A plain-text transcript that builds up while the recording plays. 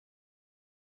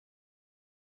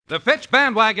The Fitch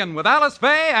Bandwagon with Alice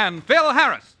Faye and Phil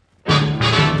Harris.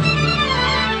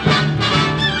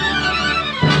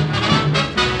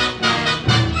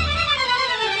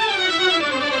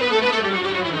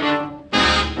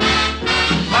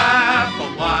 Laugh a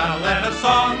while, let a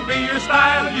song be your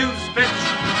style. Use Fitch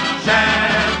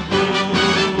shampoo.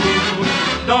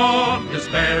 Don't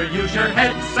despair, use your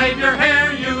head, save your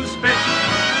hair. Use Fitch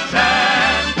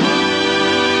shampoo.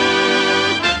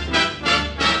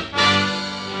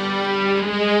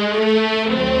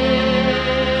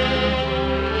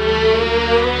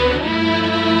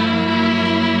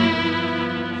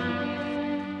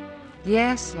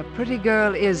 Yes, a pretty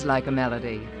girl is like a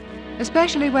melody,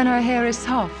 especially when her hair is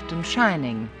soft and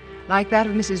shining, like that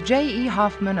of Mrs. J.E.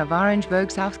 Hoffman of Orangeburg,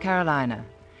 South Carolina.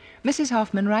 Mrs.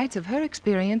 Hoffman writes of her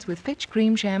experience with Fitch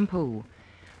Cream Shampoo.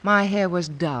 My hair was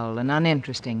dull and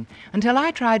uninteresting until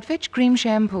I tried Fitch Cream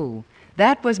Shampoo.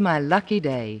 That was my lucky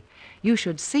day. You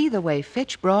should see the way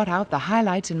Fitch brought out the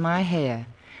highlights in my hair,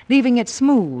 leaving it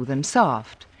smooth and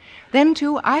soft. Then,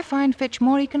 too, I find Fitch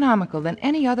more economical than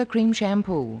any other cream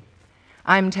shampoo.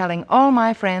 I'm telling all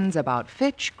my friends about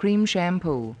Fitch Cream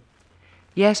Shampoo.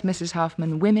 Yes, Mrs.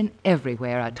 Hoffman, women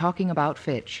everywhere are talking about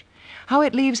Fitch. How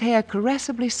it leaves hair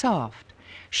caressably soft,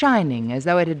 shining as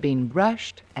though it had been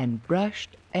brushed and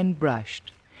brushed and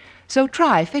brushed. So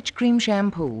try Fitch Cream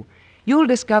Shampoo. You'll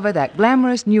discover that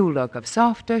glamorous new look of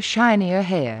softer, shinier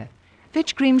hair.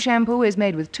 Fitch Cream Shampoo is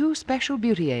made with two special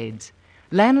beauty aids,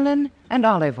 lanolin and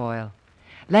olive oil.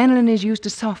 Lanolin is used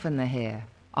to soften the hair.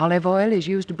 Olive oil is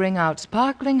used to bring out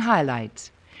sparkling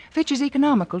highlights. Fitch is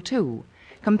economical, too.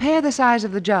 Compare the size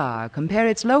of the jar, compare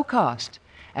its low cost.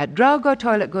 At drug or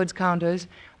toilet goods counters,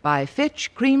 buy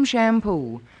Fitch Cream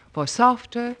Shampoo for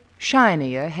softer,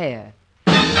 shinier hair.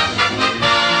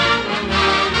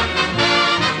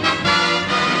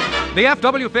 The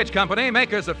F.W. Fitch Company,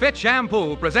 makers of Fitch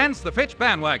Shampoo, presents The Fitch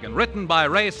Bandwagon, written by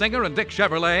Ray Singer and Dick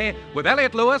Chevrolet, with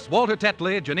Elliot Lewis, Walter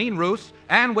Tetley, Janine Roos,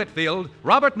 Ann Whitfield,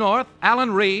 Robert North,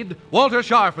 Alan Reed, Walter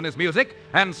Scharf in his music,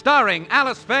 and starring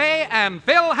Alice Faye and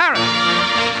Phil Harris.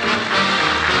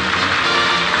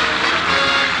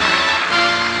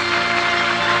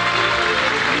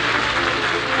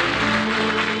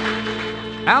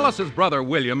 Alice's brother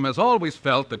William has always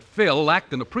felt that Phil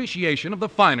lacked an appreciation of the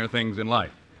finer things in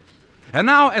life. And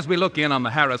now, as we look in on the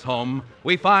Harris home,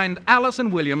 we find Alice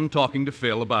and William talking to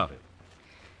Phil about it.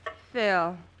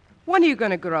 Phil, when are you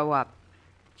going to grow up?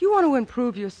 Do you want to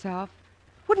improve yourself?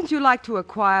 Wouldn't you like to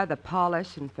acquire the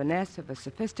polish and finesse of a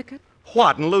sophisticate?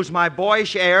 What, and lose my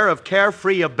boyish air of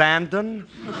carefree abandon?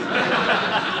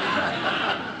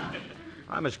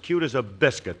 I'm as cute as a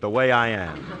biscuit the way I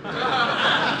am.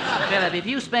 Philip, if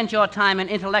you spent your time in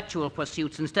intellectual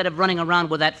pursuits instead of running around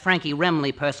with that Frankie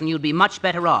Remley person, you'd be much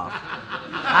better off.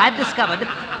 I've discovered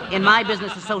in my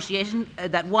business association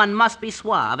that one must be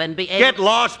suave and be able... Get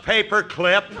lost, paper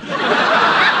clip.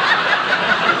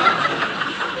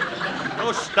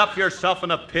 Go stuff yourself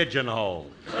in a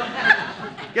pigeonhole.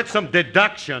 Get some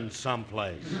deduction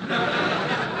someplace.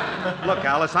 Look,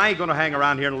 Alice, I ain't going to hang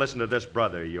around here and listen to this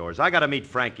brother of yours. I got to meet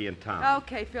Frankie in town.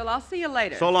 Okay, Phil, I'll see you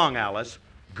later. So long, Alice.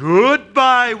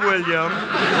 Goodbye, William.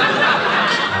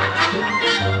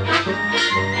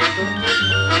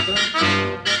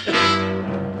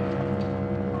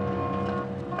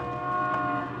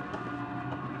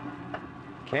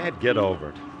 Can't get over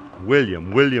it.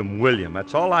 William, William, William.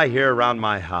 That's all I hear around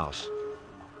my house.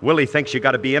 Willie thinks you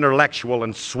got to be intellectual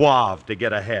and suave to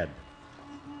get ahead.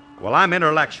 Well, I'm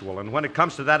intellectual, and when it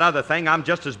comes to that other thing, I'm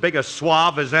just as big a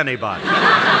suave as anybody.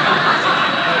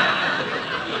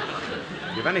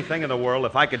 Give anything in the world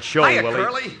if I could show Hiya, Willie.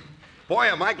 Curly. Boy,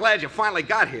 am I glad you finally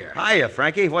got here. Hiya,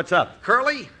 Frankie. What's up?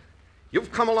 Curly,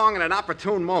 you've come along at an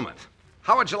opportune moment.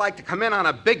 How would you like to come in on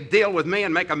a big deal with me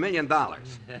and make $1 million?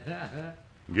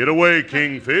 Get away,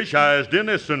 Kingfish. I is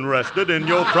disinterested in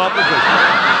your proposition.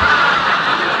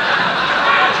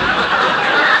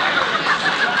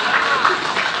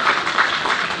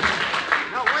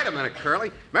 Now, wait a minute,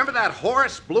 Curly. Remember that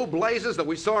horse, Blue Blazes, that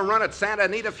we saw run at Santa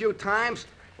Anita a few times?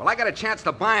 Well, I got a chance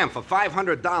to buy him for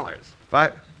 $500.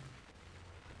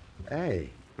 Hey.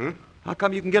 How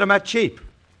come you can get him that cheap?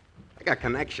 I got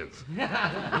connections.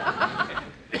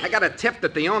 I got a tip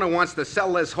that the owner wants to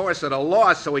sell this horse at a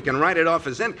loss so he can write it off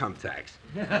his income tax.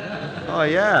 Oh,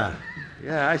 yeah.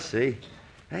 Yeah, I see.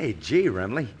 Hey, gee,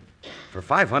 Remley. For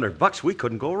 $500, we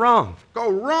couldn't go wrong. Go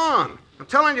wrong? I'm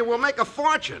telling you, we'll make a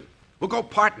fortune. We'll go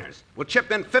partners. We'll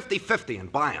chip in 50-50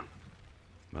 and buy him.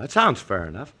 Well, that sounds fair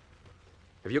enough.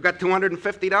 Have you got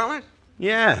 $250?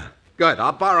 Yeah. Good.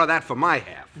 I'll borrow that for my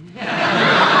half.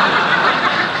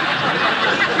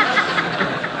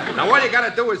 Now, all you got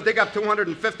to do is dig up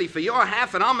 250 for your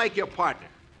half, and I'll make you a partner.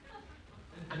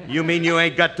 You mean you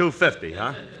ain't got 250,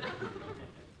 huh?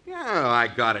 Yeah, I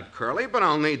got it, Curly, but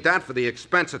I'll need that for the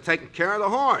expense of taking care of the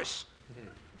horse.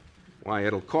 Why,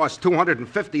 it'll cost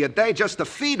 250 a day just to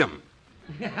feed him.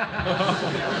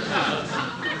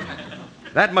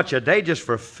 That much a day just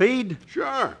for feed?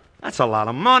 Sure. That's a lot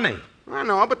of money. I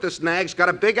know, but this nag's got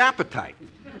a big appetite.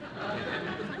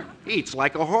 Eats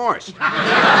like a horse.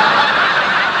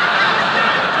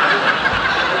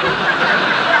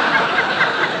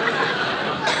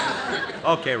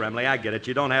 Okay, Remley, I get it.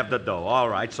 You don't have the dough. All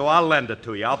right, so I'll lend it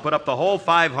to you. I'll put up the whole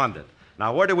 500.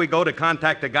 Now, where do we go to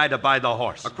contact the guy to buy the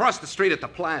horse? Across the street at the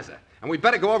plaza. And we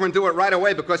better go over and do it right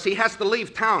away because he has to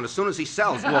leave town as soon as he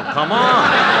sells. Well, come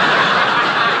on.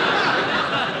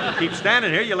 Keep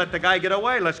standing here. You let the guy get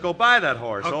away. Let's go buy that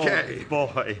horse. Okay. Oh,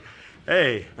 boy.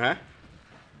 Hey. Huh?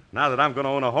 Now that I'm going to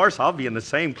own a horse, I'll be in the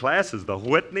same class as the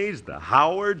Whitneys, the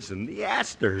Howards, and the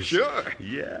Astors. Sure.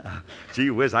 Yeah. Gee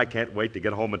whiz, I can't wait to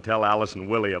get home and tell Alice and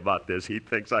Willie about this. He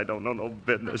thinks I don't know no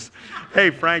business. Hey,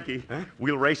 Frankie,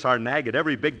 we'll race our nag at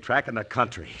every big track in the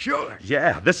country. Sure.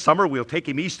 Yeah, this summer we'll take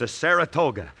him east to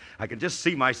Saratoga. I can just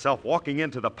see myself walking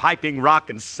into the Piping Rock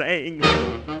and saying...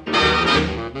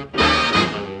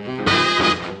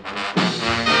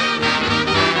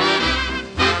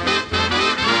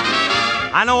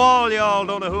 I know all y'all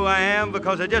don't know who I am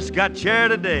because I just got chair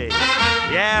today.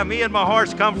 Yeah, me and my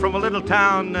horse come from a little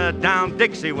town down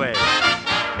Dixie way.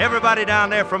 Everybody down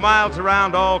there for miles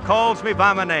around all calls me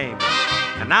by my name.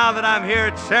 And now that I'm here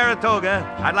at Saratoga,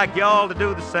 I'd like y'all to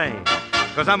do the same.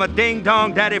 Because I'm a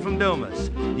ding-dong daddy from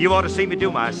Dumas. You ought to see me do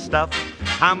my stuff.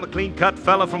 I'm a clean-cut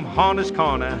fella from Horner's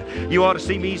Corner. You ought to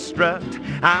see me strut.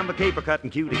 I'm a caper-cutting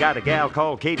cutie. Got a gal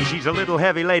called Katie. She's a little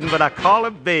heavy-laden, but I call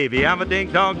her baby. I'm a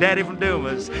ding-dong daddy from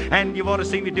Dumas, and you ought to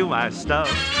see me do my stuff.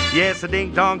 Yes, a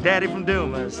ding-dong daddy from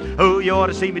Dumas. Oh, you ought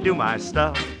to see me do my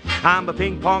stuff. I'm a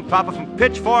ping-pong papa from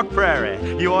Pitchfork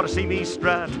Prairie. You ought to see me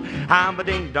strut. I'm a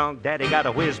ding-dong daddy, got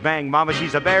a whiz-bang mama.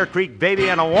 She's a Bear Creek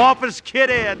baby and a Wampus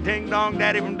kitty. A ding-dong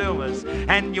daddy from Dumas,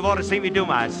 and you ought to see me do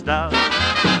my stuff.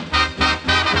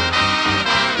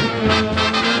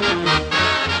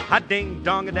 A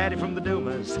ding-dong-a-daddy from the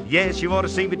Dumas. Yes, you ought to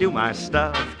see me do my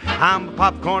stuff. I'm a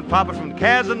popcorn popper from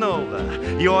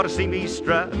Casanova. You ought to see me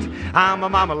strut. I'm a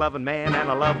mama-loving man,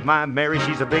 and I love my Mary.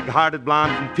 She's a big-hearted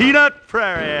blonde from Peanut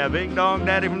Prairie. A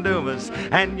ding-dong-daddy from Dumas,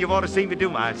 and you ought to see me do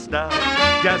my stuff.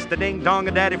 Just a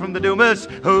ding-dong-a-daddy from the Dumas.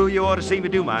 Oh, you ought to see me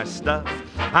do my stuff.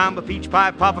 I'm a peach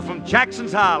pie popper from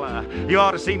Jackson's Holler. You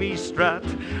ought to see me strut.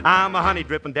 I'm a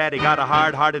honey-dripping daddy, got a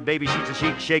hard-hearted baby. She's a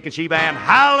chic shaking Sheba, and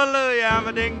hallelujah, I'm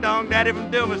a ding-dong daddy from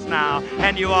Dumas now,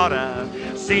 and you ought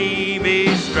to see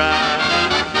me strut.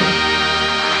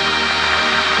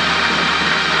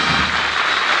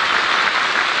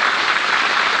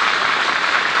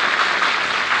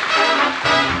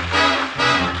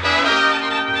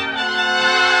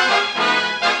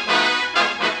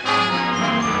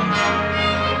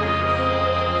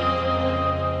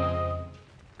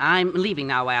 I'm leaving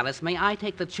now, Alice. May I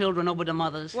take the children over to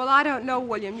Mother's? Well, I don't know,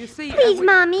 William. You see... Please,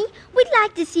 Mommy. We'd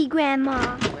like to see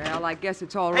Grandma. Well, I guess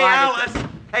it's all Hey, right. Alice!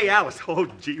 Hey, Alice. Oh,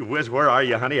 gee whiz, where are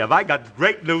you, honey? Have I got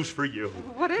great news for you?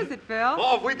 What is it, Phil?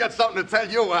 Oh, we got something to tell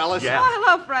you, Alice. Yeah. Oh,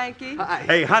 hello, Frankie. Hi.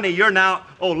 Hey, honey, you're now...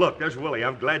 Oh, look, there's Willie.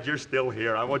 I'm glad you're still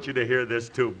here. I want you to hear this,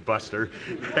 too, Buster.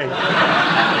 Hey,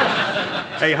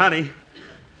 hey, honey,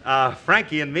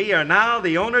 Frankie and me are now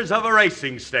the owners of a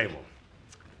racing stable.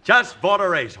 Just bought a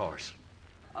racehorse.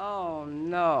 Oh,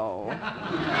 no.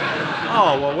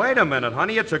 Oh, well, wait a minute,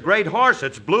 honey. It's a great horse.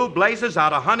 It's Blue Blazes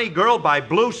out of Honey Girl by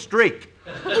Blue Streak.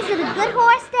 Is it a good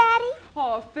horse, Daddy?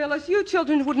 Oh, Phyllis, you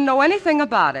children wouldn't know anything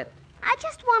about it. I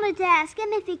just wanted to ask him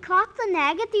if he caught the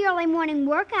nag at the early morning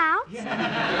workouts.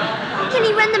 Can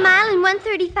he run the mile in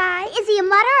 1:35? Is he a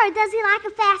mutter or does he like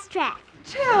a fast track?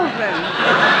 Children!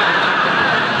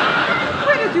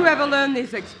 Where did you ever learn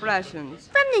these expressions?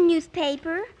 From the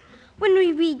newspaper. When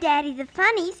we read Daddy the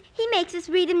Funnies, he makes us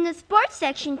read him the sports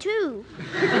section, too.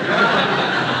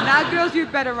 Now, girls,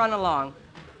 you'd better run along.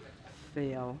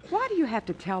 Phil, why do you have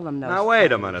to tell them those Now,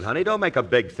 wait a minute, honey. Don't make a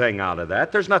big thing out of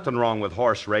that. There's nothing wrong with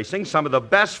horse racing. Some of the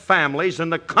best families in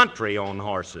the country own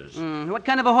horses. What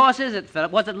kind of a horse is it,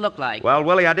 Philip? What's it look like? Well,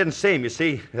 Willie, I didn't see him. You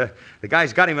see, the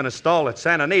guy's got him in a stall at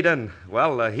Santa Anita, and,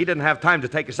 well, he didn't have time to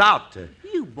take us out.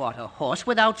 You bought a horse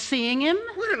without seeing him?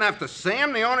 We didn't have to see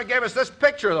him. The owner gave us this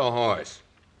picture of the horse.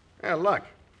 Hey, look.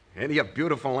 Ain't he a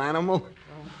beautiful animal?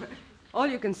 All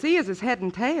you can see is his head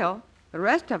and tail. The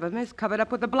rest of him is covered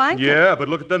up with a blanket. Yeah, but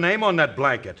look at the name on that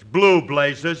blanket. Blue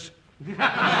Blazes. That's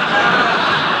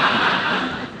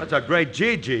a great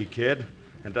GG, kid.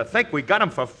 And to think we got him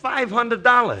for $500.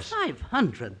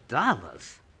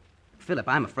 $500? Philip,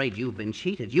 I'm afraid you've been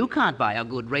cheated. You can't buy a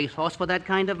good racehorse for that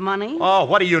kind of money. Oh,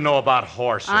 what do you know about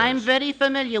horses? I'm very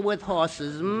familiar with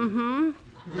horses. Mm-hmm.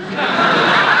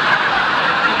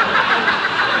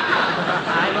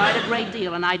 I ride a great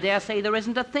deal, and I dare say there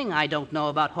isn't a thing I don't know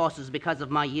about horses because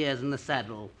of my years in the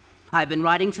saddle. I've been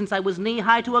riding since I was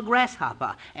knee-high to a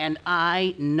grasshopper, and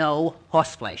I know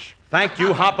horseflesh. Thank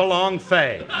you, hop along,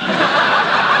 Fay. And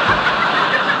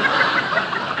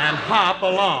hop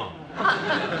along.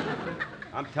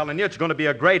 I'm telling you, it's going to be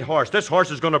a great horse. This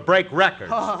horse is going to break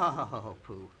records. Oh,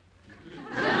 pooh.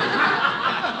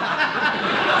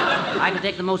 I could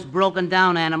take the most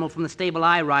broken-down animal from the stable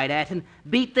I ride at and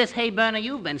beat this hay burner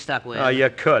you've been stuck with. Oh, you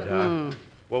could, huh?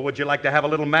 Well, would you like to have a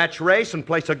little match race and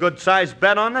place a good-sized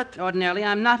bet on it? Ordinarily,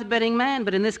 I'm not a betting man,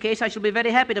 but in this case, I shall be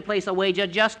very happy to place a wager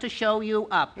just to show you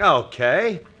up.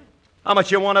 Okay. How much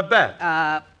you want to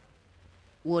bet?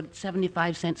 Would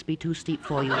 75 cents be too steep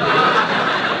for you?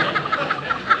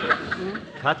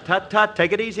 Tut, tut, tut.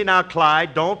 Take it easy now,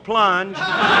 Clyde. Don't plunge.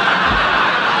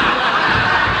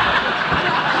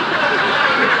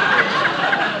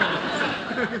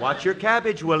 Watch your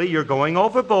cabbage, Willie. You're going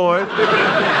overboard.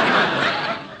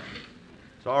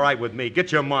 It's all right with me.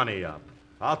 Get your money up.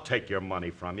 I'll take your money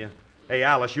from you. Hey,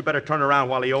 Alice, you better turn around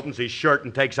while he opens his shirt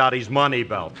and takes out his money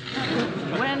belt.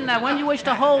 When do you wish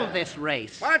to hold this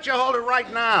race? Why don't you hold it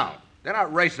right now? They're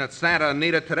not racing at Santa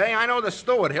Anita today. I know the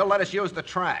steward. He'll let us use the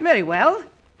track. Very well.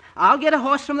 I'll get a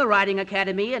horse from the riding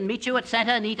academy and meet you at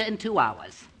Santa Anita in 2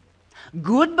 hours.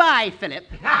 Goodbye, Philip.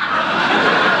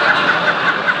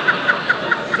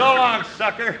 So long,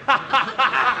 sucker.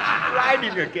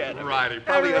 Riding again. Riding.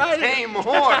 Probably a tame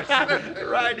horse.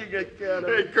 Riding again.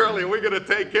 Hey, Curly, we're going to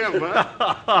take him,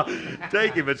 huh?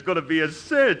 Take him. It's going to be a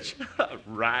cinch.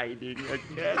 Riding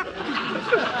again.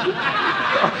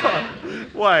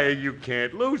 Why, you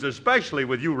can't lose, especially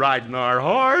with you riding our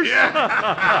horse.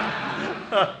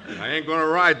 Yeah. I ain't going to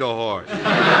ride the horse.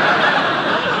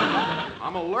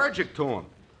 I'm allergic to him.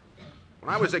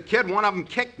 When I was a kid, one of them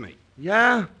kicked me.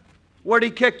 Yeah? Where'd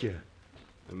he kick you?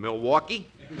 In Milwaukee.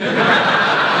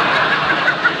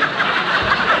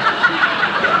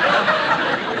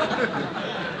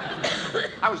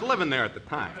 I was living there at the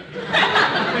time.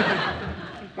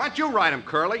 Why don't you ride him,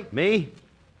 Curly? Me?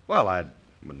 Well, I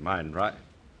wouldn't mind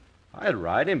I'd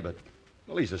ride him, but,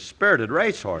 well, he's a spirited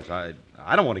racehorse. I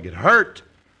don't want to get hurt.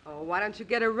 Oh, why don't you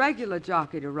get a regular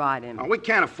jockey to ride him? Oh, we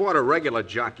can't afford a regular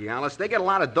jockey, Alice. They get a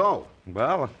lot of dough.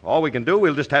 Well, all we can do,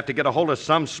 we'll just have to get a hold of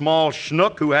some small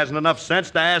schnook who hasn't enough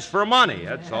sense to ask for money,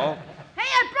 that's all. Hey,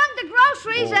 I brought the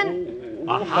groceries and...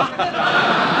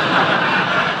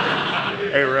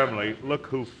 Hey, Remley, look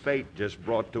who fate just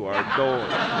brought to our door.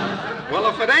 Well,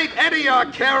 if it ain't Eddie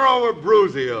Arcaro or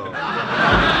Bruzio.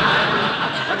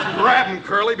 Let's grab him,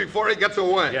 Curly, before he gets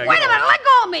away. Yeah, Wait a minute, let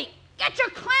go of me! Get your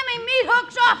clammy meat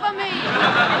hooks off of me!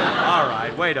 All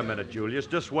right, wait a minute, Julius.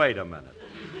 Just wait a minute.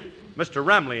 Mr.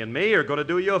 Remley and me are going to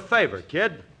do you a favor,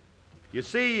 kid. You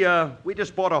see, we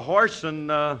just bought a horse,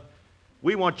 and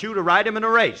we want you to ride him in a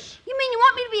race. You mean you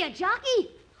want me to be a jockey?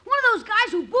 One of those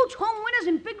guys who boots home winners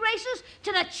in big races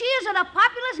to the cheers of the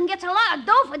populace and gets a lot of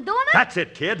dough for doing it? That's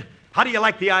it, kid. How do you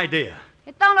like the idea?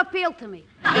 It don't appeal to me.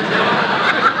 I'm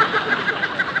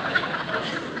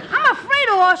afraid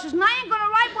of horses, and I ain't gonna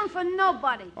ride one for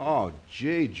nobody. Oh,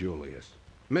 gee, Julius.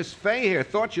 Miss Fay here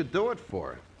thought you'd do it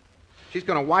for her. She's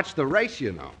going to watch the race,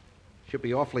 you know. She'll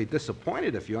be awfully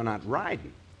disappointed if you're not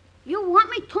riding. You want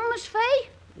me to, Miss Fay?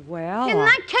 Well, In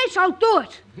that case, I'll do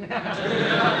it.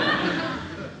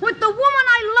 With the woman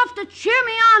I love to cheer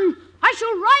me on, I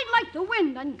shall ride like the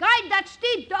wind and guide that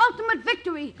steed to ultimate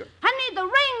victory. And neither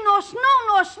rain nor snow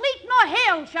nor sleet nor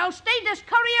hail shall stay this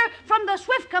courier from the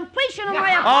swift completion of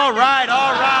my appointment. All right,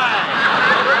 all right.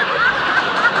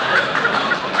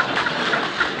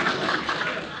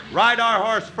 Ride our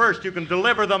horse first. You can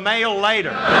deliver the mail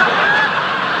later.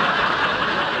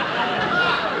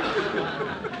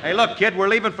 Hey, look, kid, we're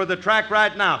leaving for the track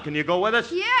right now. Can you go with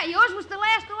us? Yeah, yours was the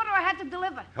last order I had to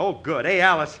deliver. Oh, good. Hey,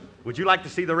 Alice, would you like to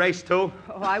see the race, too?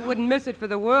 oh, I wouldn't miss it for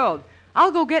the world.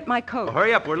 I'll go get my coat. Well,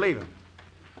 hurry up. We're leaving.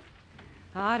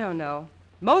 I don't know.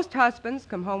 Most husbands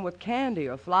come home with candy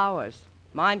or flowers.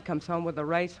 Mine comes home with a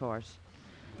racehorse.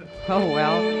 Oh,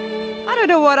 well, I don't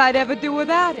know what I'd ever do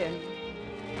without him.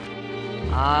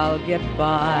 I'll get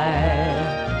by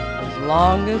as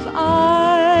long as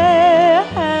I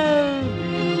have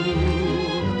you.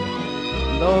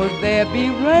 Though there be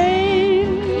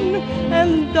rain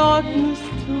and darkness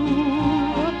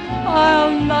too,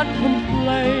 I'll not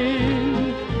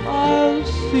complain. I'll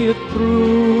see it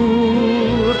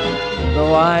through.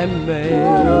 though I may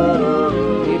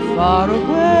be far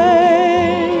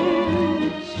away,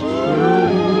 it's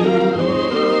true.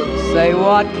 Say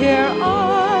what care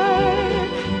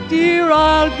I, dear,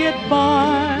 I'll get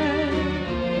by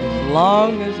as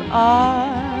long as I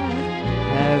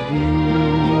have you.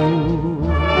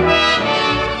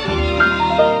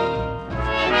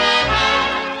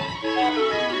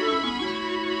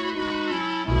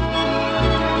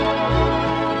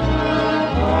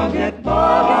 I'll get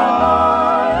by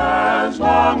as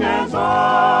long as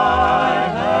I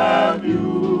have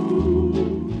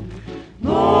you.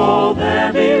 Though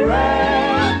there be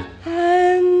rain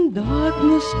And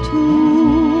darkness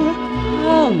too,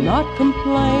 I'll not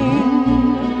complain.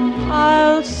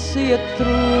 I'll see it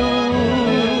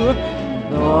through.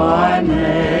 Though I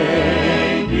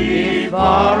may be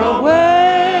far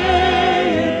away,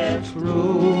 it's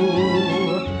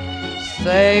true.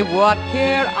 Say what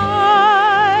care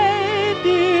I,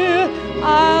 dear,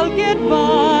 I'll get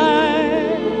by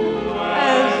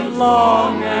as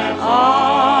long as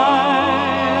I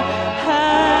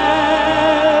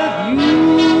have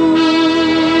you.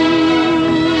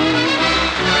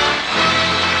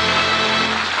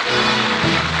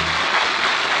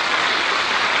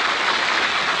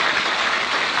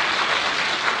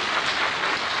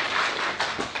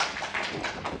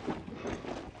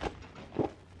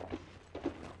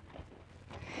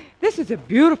 This is a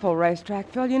beautiful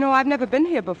racetrack, Phil. You know, I've never been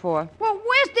here before. Well,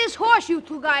 where's this horse you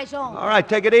two guys own? All right,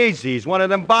 take it easy. He's one of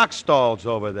them box stalls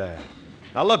over there.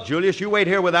 Now, look, Julius, you wait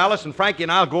here with Alice and Frankie,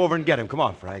 and I'll go over and get him. Come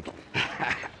on, Frank.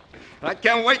 I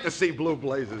can't wait to see Blue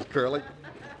Blazers, Curly.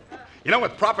 You know,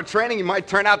 with proper training, he might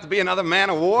turn out to be another man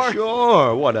of war.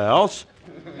 Sure, what else?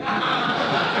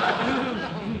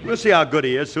 We'll see how good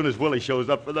he is as soon as Willie shows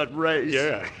up for that race.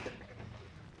 Yeah.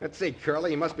 Let's see,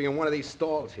 Curly. He must be in one of these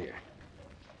stalls here.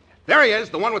 There he is,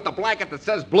 the one with the blanket that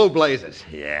says Blue Blazers.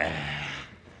 Yeah.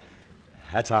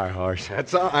 That's our horse.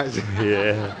 That's ours.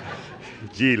 Yeah.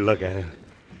 Gee, look at him.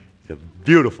 He's a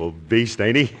beautiful beast,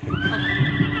 ain't he?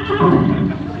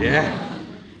 Yeah.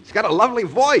 He's got a lovely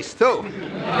voice, too.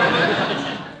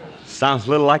 Sounds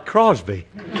a little like Crosby.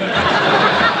 A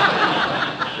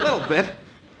little bit.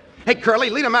 Hey, Curly,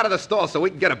 lead him out of the stall so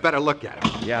we can get a better look at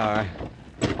him. Yeah, all right.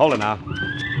 Hold it now.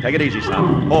 Take it easy,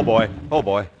 son. Oh, boy. Oh,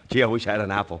 boy. Gee, I wish I had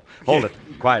an apple. Hold it.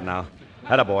 Quiet now.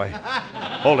 Atta boy.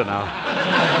 Hold it now.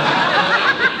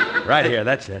 Right here.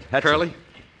 That's it. That's Curly, it.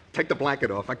 take the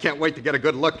blanket off. I can't wait to get a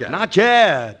good look at him. Not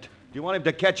yet. Do you want him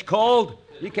to catch cold?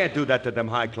 You can't do that to them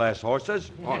high-class horses.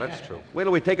 Oh, that's true. Wait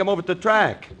till we take him over to the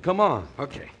track. Come on.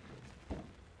 Okay.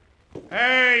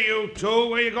 Hey, you two,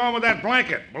 where you going with that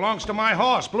blanket? Belongs to my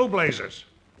horse, Blue Blazers.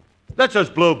 That's us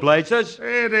Blue Blazers.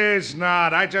 It is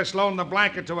not. I just loaned the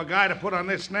blanket to a guy to put on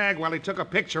this snag while he took a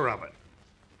picture of it.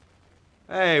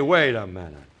 Hey, wait a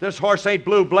minute. This horse ain't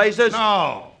Blue Blazers?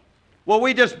 No. Well,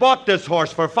 we just bought this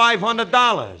horse for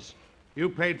 $500. You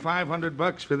paid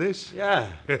 $500 for this? Yeah.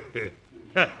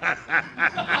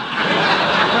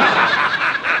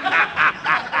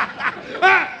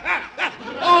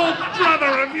 Oh, brother,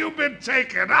 have you been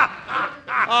taken?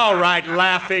 All right,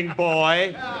 laughing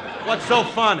boy. What's so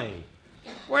funny?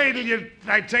 Wait till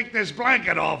I take this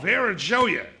blanket off here and show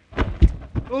you.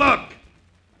 Look.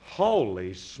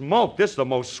 Holy smoke, this is the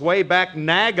most sway-back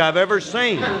nag I've ever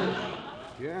seen.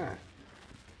 Yeah.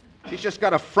 He's just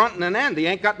got a front and an end. He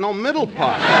ain't got no middle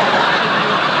part.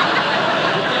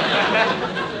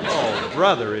 Oh,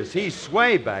 brother, is he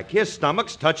sway-back? His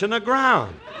stomach's touching the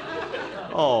ground.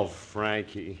 Oh,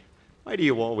 Frankie, why do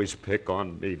you always pick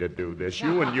on me to do this?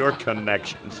 You and your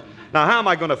connections. Now, how am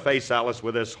I going to face Alice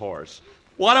with this horse?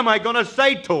 What am I going to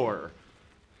say to her?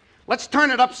 Let's turn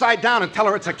it upside down and tell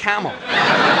her it's a camel.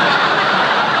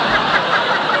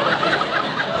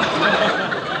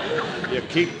 You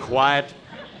keep quiet.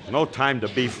 There's no time to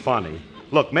be funny.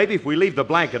 Look, maybe if we leave the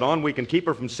blanket on, we can keep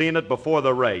her from seeing it before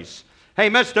the race. Hey,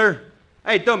 mister.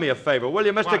 Hey, do me a favor, will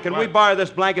you, mister? Can we borrow this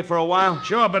blanket for a while?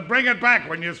 Sure, but bring it back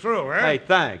when you're through, eh? Hey,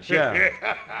 thanks, yeah.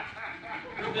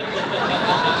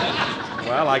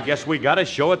 Well, I guess we got to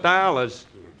show it to Alice.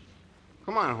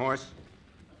 Come on, horse.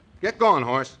 Get going,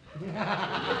 horse.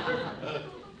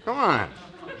 Come on.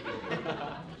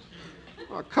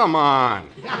 Oh, come on.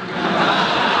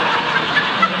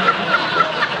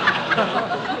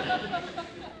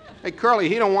 Hey, Curly,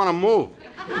 he don't want to move.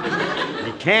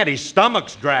 He can't. His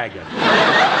stomach's dragging.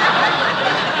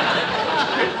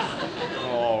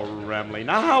 Oh, Remley.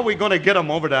 Now, how are we going to get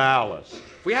him over to Alice?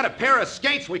 If we had a pair of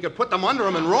skates, we could put them under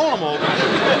him and roll him over.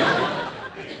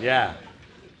 Yeah.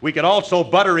 We could also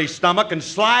butter his stomach and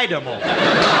slide him over.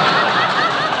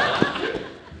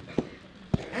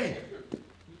 Hey,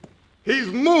 He's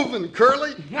moving,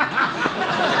 Curly.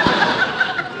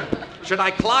 Should I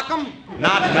clock him?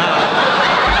 Not now.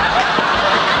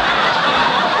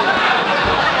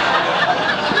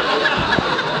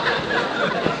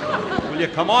 Will you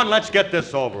come on? Let's get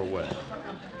this over with.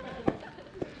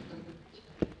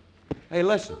 Hey,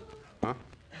 listen. Huh?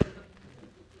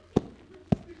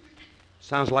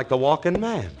 Sounds like the walking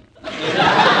man.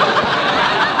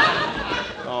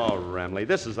 Oh, Remley,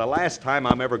 this is the last time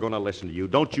I'm ever going to listen to you.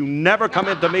 Don't you never come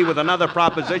into me with another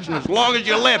proposition as long as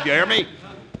you live, you hear me?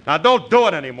 Now, don't do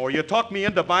it anymore. You talked me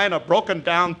into buying a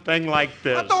broken-down thing like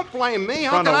this. Well, don't blame me.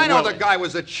 How Front can of I know Willie. the guy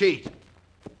was a cheat?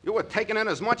 You were taking in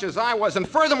as much as I was, and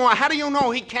furthermore, how do you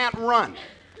know he can't run?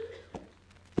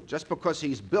 Just because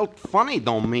he's built funny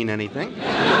don't mean anything.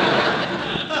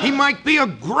 He might be a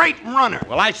great runner.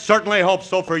 Well, I certainly hope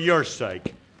so for your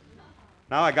sake.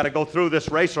 Now I got to go through this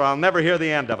race or I'll never hear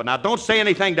the end of it. Now, don't say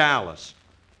anything to Alice.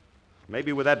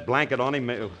 Maybe with that blanket on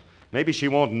him, maybe she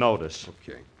won't notice.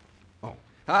 Okay. Oh.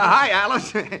 Hi,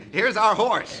 Alice. Here's our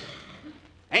horse.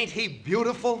 Ain't he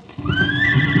beautiful?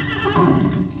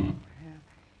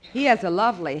 He has a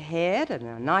lovely head and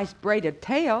a nice braided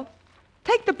tail.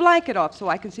 Take the blanket off so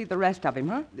I can see the rest of him,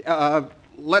 huh?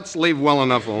 Let's leave well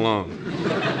enough alone.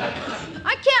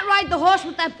 I can't ride the horse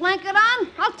with that blanket on.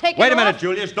 I'll take it Wait a minute, off.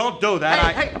 Julius. Don't do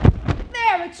that. Hey,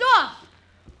 There, it's off.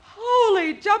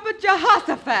 Holy jumping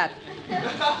Jehoshaphat!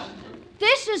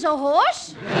 This is a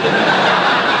horse?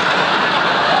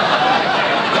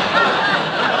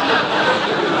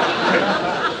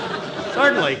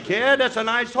 Certainly, kid. It's a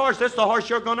nice horse. This is the horse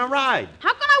you're going to ride.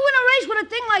 How can I win a race with a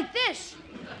thing like this?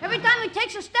 Every time he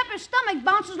takes a step, his stomach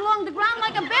bounces along the ground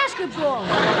like a basketball.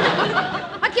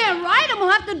 I can't ride him. I'll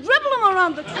have to dribble him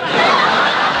around the track.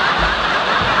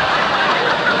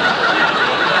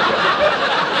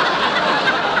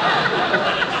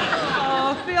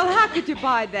 Oh, Phil, how could you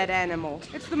buy that animal?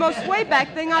 It's the most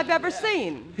swayback thing I've ever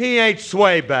seen. He ain't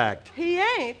sway-backed. He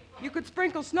ain't. You could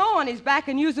sprinkle snow on his back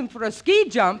and use him for a ski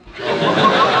jump. He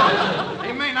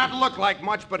may not look like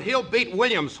much, but he'll beat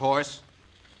William's horse.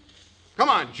 Come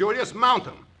on, Julius, mount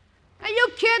him. Are you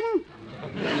kidding?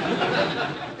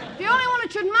 The only one that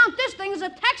should mount this thing is a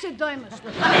taxidermist.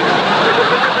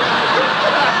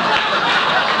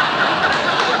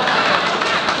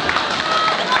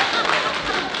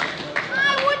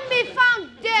 I wouldn't be found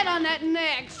dead on that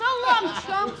neck. So long,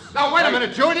 chumps. Now, wait a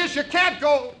minute, Julius. You can't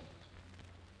go.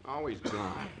 Oh, he's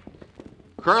gone.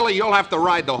 Curly, you'll have to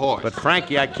ride the horse. But,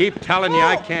 Frankie, I keep telling you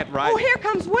I can't ride Oh, him. here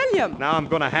comes William. Now I'm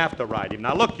going to have to ride him.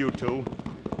 Now, look, you two.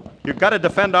 You've got to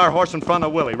defend our horse in front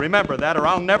of Willie. Remember that, or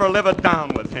I'll never live it down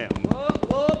with him. Whoa,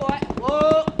 boy.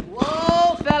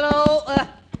 Whoa, fellow.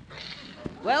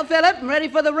 Well, Philip, I'm ready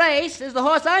for the race. This is the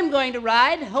horse I'm going to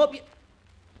ride. Hope you...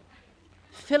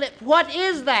 Philip, what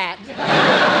is that?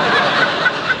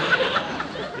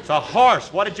 It's a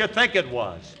horse. What did you think it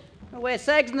was? The way it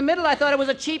sags in the middle, I thought it was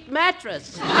a cheap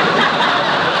mattress.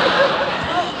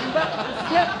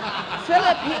 But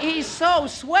Philip, he's so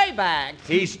sway-backed.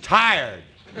 He's tired.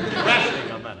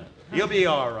 Resting a minute. He'll be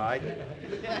all right.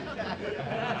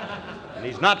 And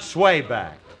he's not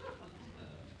sway-backed.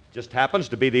 Just happens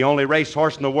to be the only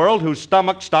racehorse in the world whose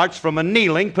stomach starts from a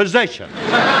kneeling position.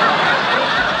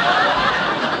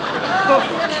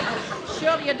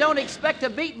 Surely you don't expect to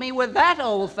beat me with that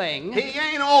old thing. He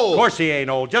ain't old. Of course he ain't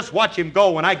old. Just watch him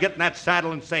go when I get in that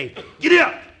saddle and say, "Get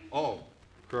up!" Oh,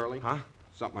 Curly. Huh?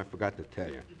 Something I forgot to tell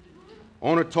you.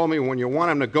 Owner told me when you want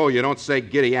him to go, you don't say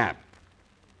giddy ap.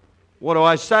 What do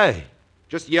I say?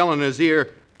 Just yell in his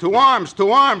ear, to arms,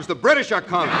 the British are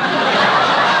coming.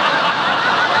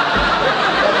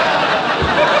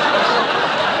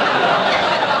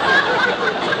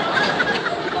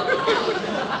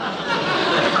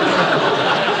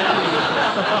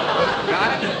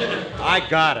 Got it? I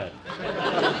got it.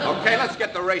 Okay, let's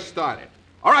get the race started.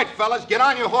 All right, fellas, get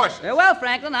on your horses. Very well,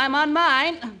 Franklin, I'm on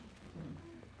mine.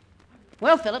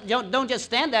 Well, Philip, don't just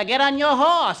stand there. Get on your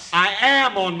horse. I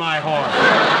am on my horse.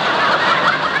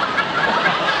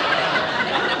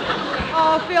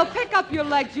 Oh, Phil, pick up your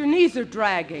legs. Your knees are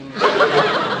dragging.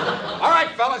 All right,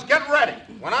 fellas, get ready.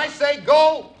 When I say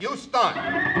go, you stunt.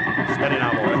 Steady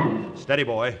now, boy. Steady,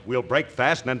 boy. We'll break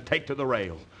fast and then take to the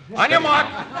rail. On your mark.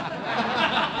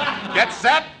 Get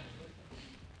set.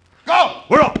 Go!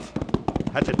 We're off.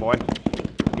 That's it, boy.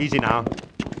 Easy now.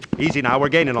 Easy now. We're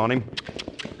gaining on him.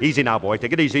 Easy now, boy.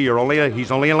 Take it easy.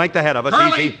 He's only a length ahead of us.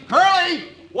 Curly! Easy. Curly!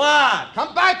 What?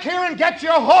 Come back here and get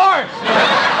your horse!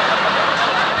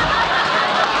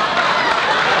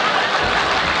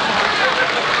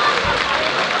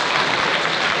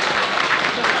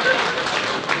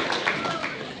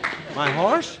 My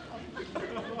horse?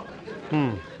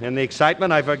 In the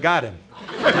excitement, I forgot him.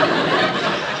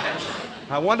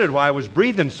 I wondered why I was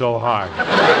breathing so hard.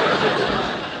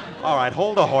 All right,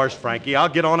 hold the horse, Frankie. I'll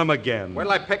get on him again.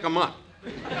 Where'll I pick him up?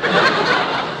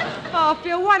 Oh,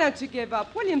 Phil, why don't you give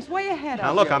up? William's way ahead of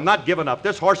you. Now, look, I'm not giving up.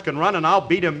 This horse can run, and I'll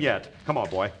beat him yet. Come on,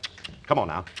 boy. Come on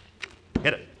now.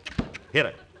 Hit it. Hit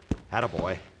it.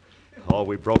 Attaboy. Oh,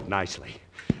 we broke nicely.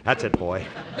 That's it, boy.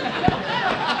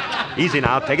 Easy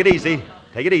now. Take it easy.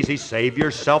 Take it easy. Save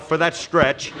yourself for that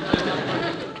stretch.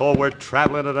 Oh, we're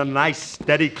traveling at a nice,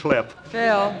 steady clip.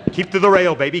 Phil. Keep to the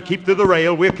rail, baby. Keep to the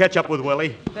rail. We'll catch up with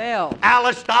Willie. Phil.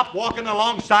 Alice, stop walking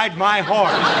alongside my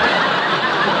horse.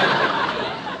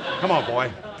 Come on,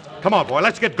 boy. Come on, boy.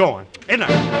 Let's get going. In there.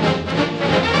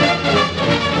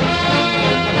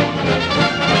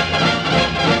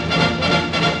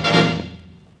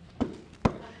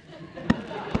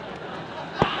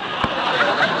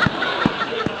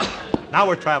 Now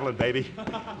we're traveling, baby.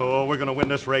 Oh, we're going to win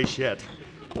this race yet.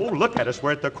 Oh, look at us.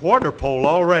 We're at the quarter pole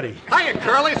already. Hiya,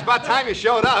 Curly. It's about time you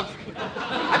showed up.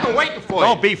 I've been waiting for you.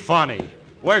 Don't be funny.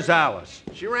 Where's Alice?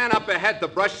 She ran up ahead to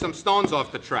brush some stones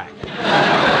off the track. Oh,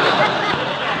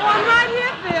 I'm right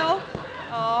here, Phil.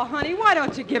 Oh, honey, why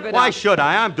don't you give it up? Why should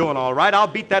I? I'm doing all right. I'll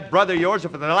beat that brother of yours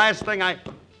if the last thing I...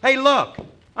 Hey, look.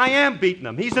 I am beating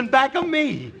him. He's in back of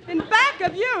me. In back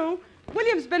of you?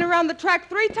 William's been around the track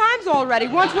 3 times already,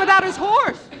 once without his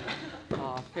horse.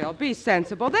 Oh, Phil, be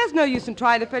sensible. There's no use in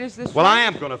trying to finish this Well, race. I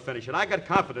am going to finish it. I got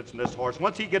confidence in this horse.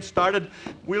 Once he gets started,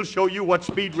 we'll show you what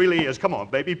speed really is. Come on,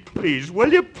 baby. Please,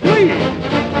 will you? Please.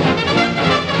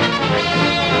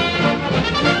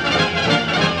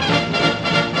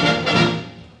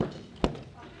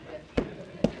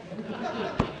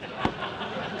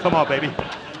 Come on, baby.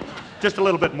 Just a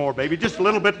little bit more, baby. Just a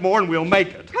little bit more, and we'll make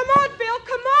it. Come on, Phil,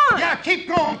 come on. Yeah, keep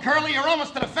going, Curly. You're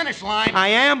almost to the finish line. I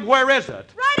am? Where is it?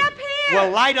 Right up here.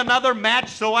 Well, light another match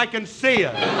so I can see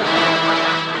it.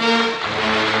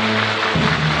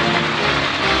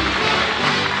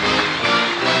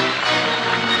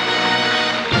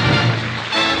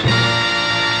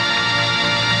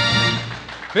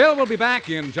 Phil will be back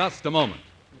in just a moment.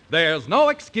 There's no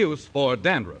excuse for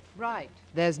dandruff. Right.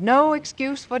 There's no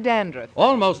excuse for dandruff.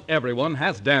 Almost everyone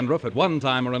has dandruff at one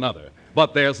time or another,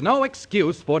 but there's no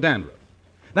excuse for dandruff.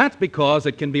 That's because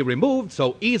it can be removed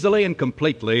so easily and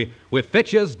completely with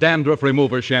Fitch's Dandruff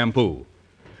Remover Shampoo.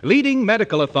 Leading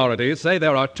medical authorities say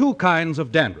there are 2 kinds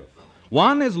of dandruff.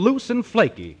 One is loose and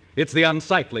flaky. It's the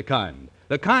unsightly kind,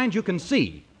 the kind you can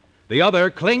see. The other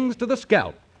clings to the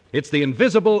scalp. It's the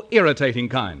invisible, irritating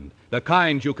kind, the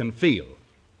kind you can feel.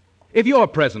 If your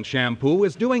present shampoo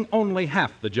is doing only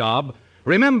half the job,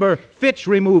 remember, Fitch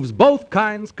removes both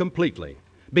kinds completely.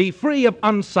 Be free of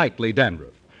unsightly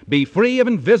dandruff. Be free of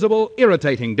invisible,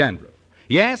 irritating dandruff.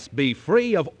 Yes, be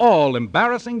free of all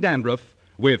embarrassing dandruff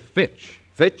with Fitch.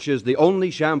 Fitch is the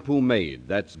only shampoo made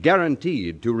that's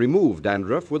guaranteed to remove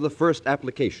dandruff with the first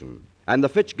application. And the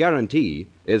Fitch guarantee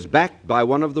is backed by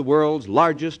one of the world's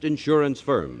largest insurance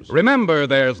firms. Remember,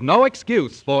 there's no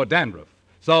excuse for dandruff.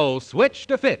 So switch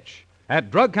to Fitch.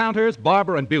 At drug counters,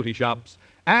 barber, and beauty shops,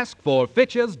 ask for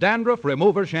Fitch's Dandruff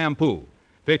Remover Shampoo.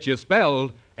 Fitch is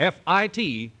spelled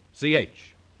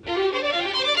F-I-T-C-H.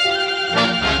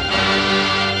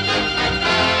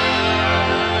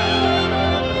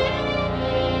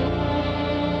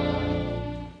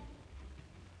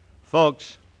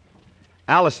 Folks,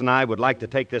 Alice and I would like to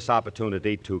take this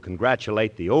opportunity to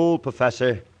congratulate the old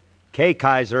professor, Kay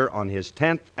Kaiser, on his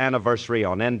 10th anniversary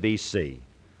on NBC.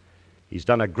 He's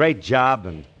done a great job,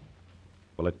 and,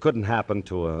 well, it couldn't happen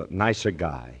to a nicer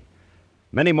guy.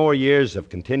 Many more years of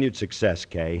continued success,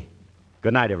 Kay.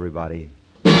 Good night, everybody.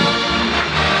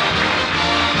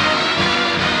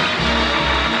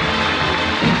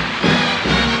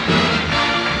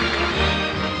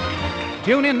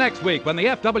 Tune in next week when the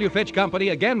F.W. Fitch Company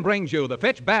again brings you the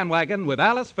Fitch Bandwagon with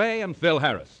Alice Faye and Phil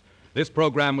Harris. This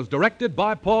program was directed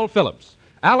by Paul Phillips.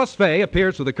 Alice Faye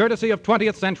appears through the courtesy of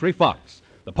 20th Century Fox.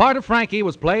 The part of Frankie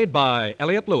was played by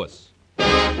Elliott Lewis.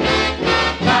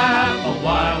 Laugh a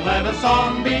while, let a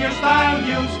song be your style,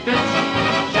 use Fitch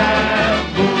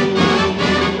shampoo.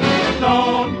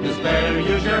 Don't despair,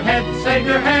 use your head, save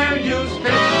your hair, use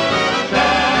Fitch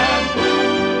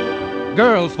shampoo.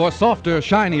 Girls, for softer,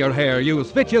 shinier hair, use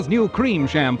Fitch's new cream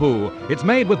shampoo. It's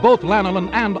made with both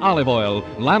lanolin and olive oil.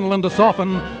 Lanolin to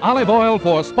soften, olive oil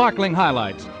for sparkling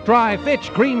highlights. Try Fitch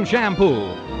Cream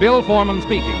Shampoo. Bill Foreman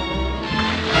speaking.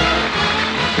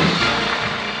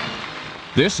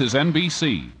 This is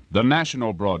NBC, the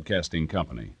national broadcasting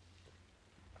company.